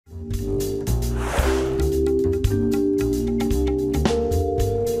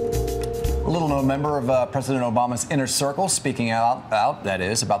member of President Obama's inner circle, speaking out, that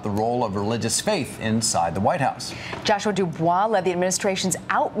is, about the role of religious faith inside the White House. Joshua DuBois led the administration's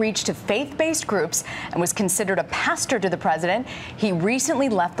outreach to faith-based groups and was considered a pastor to the president. He recently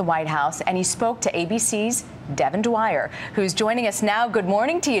left the White House, and he spoke to ABC's Devin Dwyer, who's joining us now. Good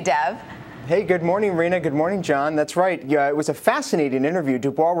morning to you, Dev. Hey, good morning, Rena. Good morning, John. That's right. Yeah, it was a fascinating interview.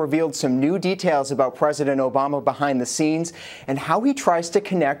 DuBois revealed some new details about President Obama behind the scenes and how he tries to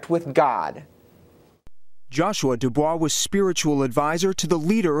connect with God. Joshua DuBois was spiritual advisor to the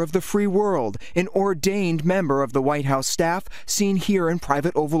leader of the free world, an ordained member of the White House staff seen here in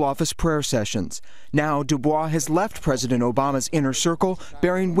private Oval Office prayer sessions. Now DuBois has left President Obama's inner circle,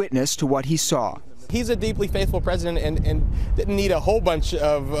 bearing witness to what he saw. He's a deeply faithful president and didn't need a whole bunch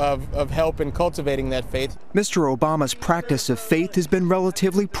of help in cultivating that faith. Mr. Obama's practice of faith has been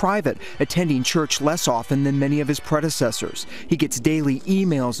relatively private, attending church less often than many of his predecessors. He gets daily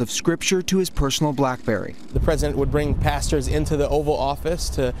emails of scripture to his personal BlackBerry. The president would bring pastors into the Oval Office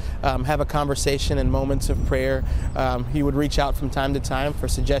to have a conversation in moments of prayer. He would reach out from time to time for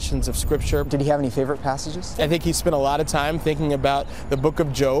suggestions of scripture. Did he have any favorite passages? I think he spent a lot of time thinking about the book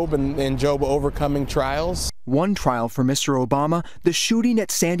of Job and Job overcoming trials. One trial for Mr. Obama, the shooting at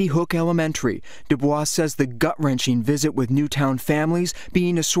Sandy Hook Elementary. DuBois says the gut-wrenching visit with Newtown families,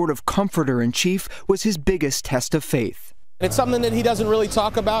 being a sort of comforter-in-chief, was his biggest test of faith. It's something that he doesn't really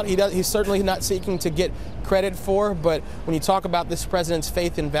talk about. He's certainly not seeking to get credit for, but when you talk about this president's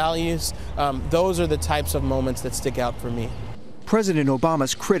faith and values, those are the types of moments that stick out for me. President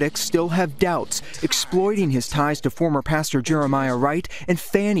Obama's critics still have doubts, exploiting his ties to former pastor Jeremiah Wright and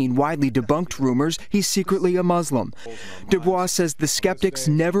fanning widely debunked rumors he's secretly a Muslim. DuBois says the skeptics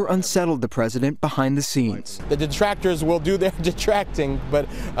never unsettled the president behind the scenes. The detractors will do their detracting, but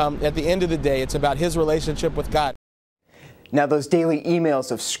at the end of the day, it's about his relationship with God. Now, those daily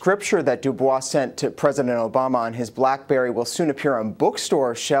emails of scripture that DuBois sent to President Obama on his BlackBerry will soon appear on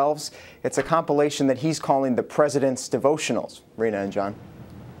bookstore shelves. It's a compilation that he's calling the President's Devotionals. Rena and John.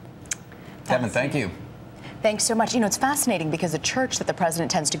 Devin, thank you. Thanks so much. You know, it's fascinating because the church that the president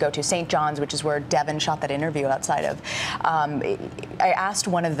tends to go to, St. John's, which is where Devin shot that interview outside of, I asked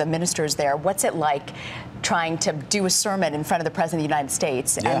one of the ministers there, what's it like trying to do a sermon in front of the President of the United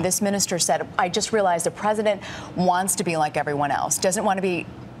States? Yeah. And this minister said, I just realized the president wants to be like everyone else, doesn't want to be,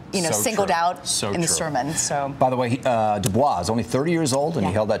 you know, singled out in the sermon. So, by the way, DuBois is only 30 years old, and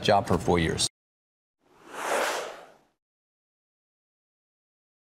he held that job for 4 years.